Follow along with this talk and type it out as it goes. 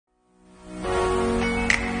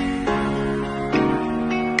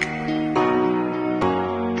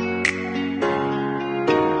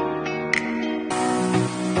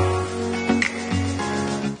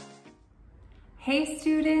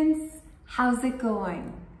How's it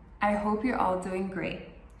going? I hope you're all doing great.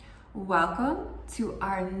 Welcome to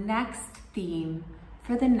our next theme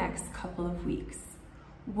for the next couple of weeks.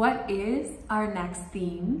 What is our next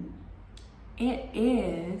theme? It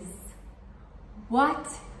is,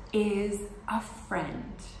 what is a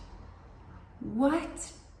friend?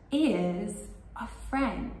 What is a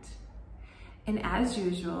friend? And as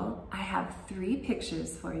usual, I have 3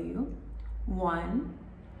 pictures for you. 1,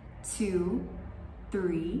 2,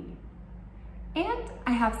 3, and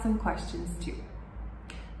I have some questions too.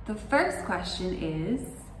 The first question is,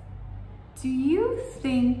 do you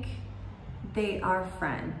think they are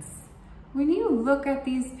friends? When you look at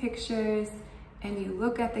these pictures and you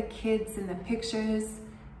look at the kids in the pictures,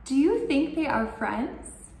 do you think they are friends?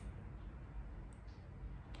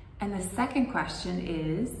 And the second question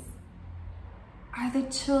is, are the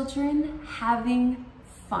children having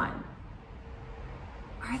fun?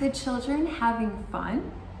 Are the children having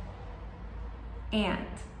fun? And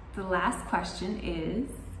the last question is,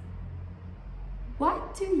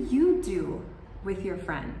 what do you do with your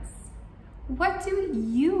friends? What do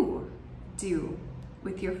you do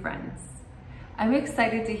with your friends? I'm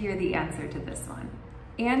excited to hear the answer to this one.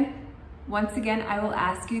 And once again, I will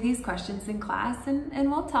ask you these questions in class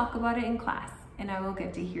and we'll talk about it in class and I will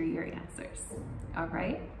get to hear your answers. All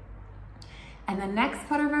right? And the next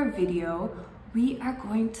part of our video, we are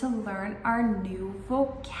going to learn our new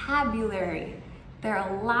vocabulary. There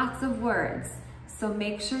are lots of words, so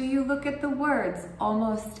make sure you look at the words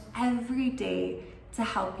almost every day to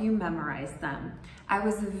help you memorize them. I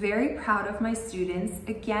was very proud of my students.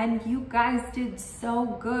 Again, you guys did so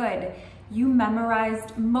good.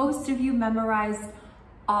 Most of you memorized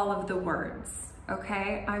all of the words,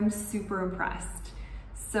 okay? I'm super impressed.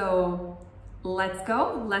 So let's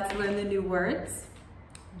go, let's learn the new words.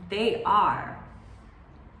 They are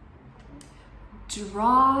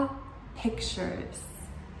draw pictures,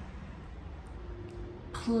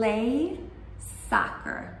 play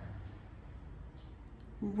soccer,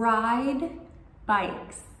 ride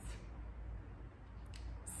bikes,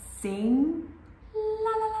 sing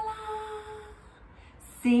la la la la,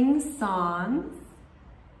 sing songs,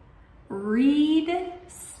 read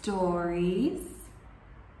stories,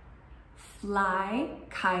 fly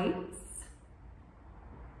kites,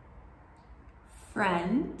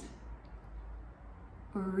 friend,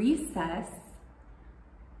 recess,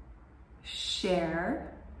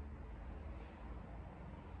 share,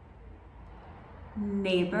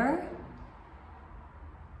 neighbor,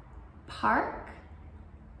 park,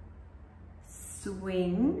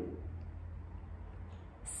 swing,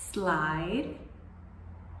 slide,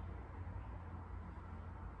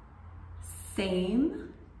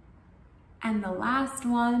 same, and the last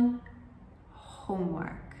one,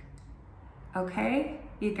 homework. Okay,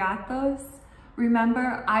 you got those?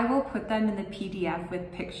 Remember, I will put them in the PDF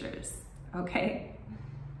with pictures, okay?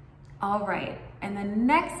 All right, and the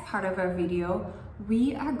next part of our video,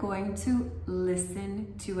 we are going to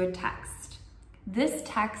listen to a text. This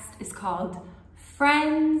text is called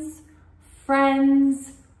Friends,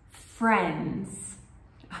 Friends, Friends,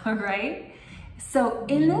 all right? So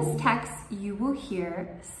in this text, you will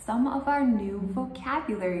hear some of our new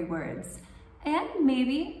vocabulary words and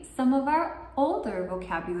maybe some of our older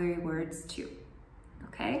vocabulary words too.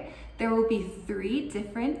 Okay, there will be 3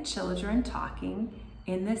 different children talking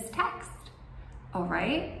in this text. All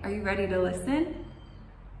right, are you ready to listen?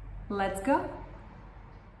 Let's go.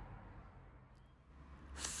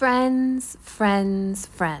 Friends, friends,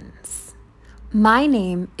 friends. My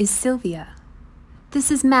name is Sylvia.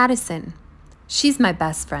 This is Madison. She's my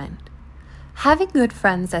best friend. Having good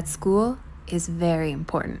friends at school is very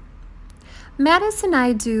important. Madison and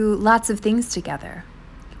I do lots of things together.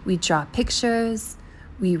 We draw pictures,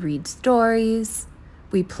 we read stories,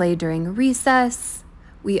 we play during recess,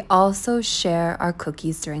 we also share our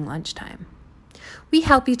cookies during lunchtime. We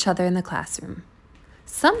help each other in the classroom.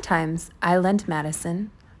 Sometimes I lend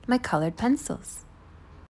Madison my colored pencils.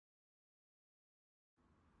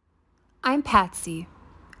 I'm Patsy,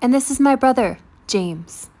 and this is my brother,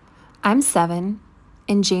 James. I'm 7,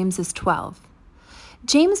 and James is 12.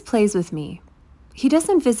 James plays with me. He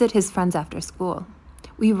doesn't visit his friends after school.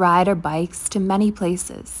 We ride our bikes to many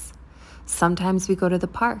places. Sometimes we go to the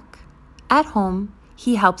park. At home,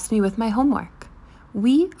 he helps me with my homework.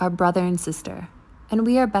 We are brother and sister, and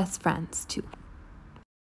we are best friends too.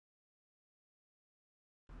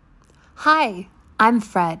 Hi, I'm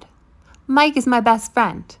Fred. Mike is my best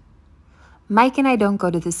friend. Mike and I don't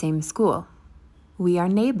go to the same school. We are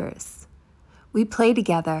neighbors. We play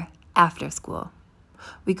together after school.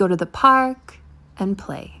 We go to the park and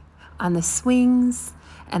play on the swings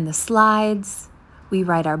and the slides. We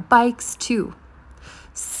ride our bikes too.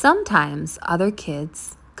 Sometimes other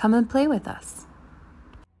kids come and play with us.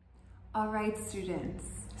 All right, students.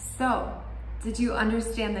 So, did you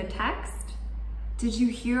understand the text? Did you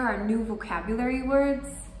hear our new vocabulary words?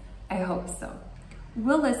 I hope so.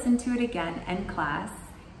 We'll listen to it again in class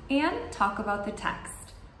and talk about the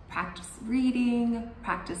text. Practice reading,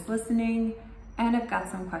 practice listening, and I've got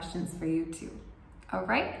some questions for you too. All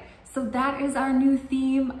right, so that is our new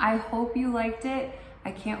theme. I hope you liked it.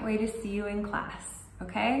 I can't wait to see you in class,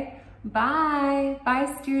 okay? Bye,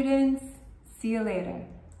 bye students. See you later.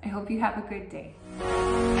 I hope you have a good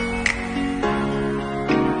day.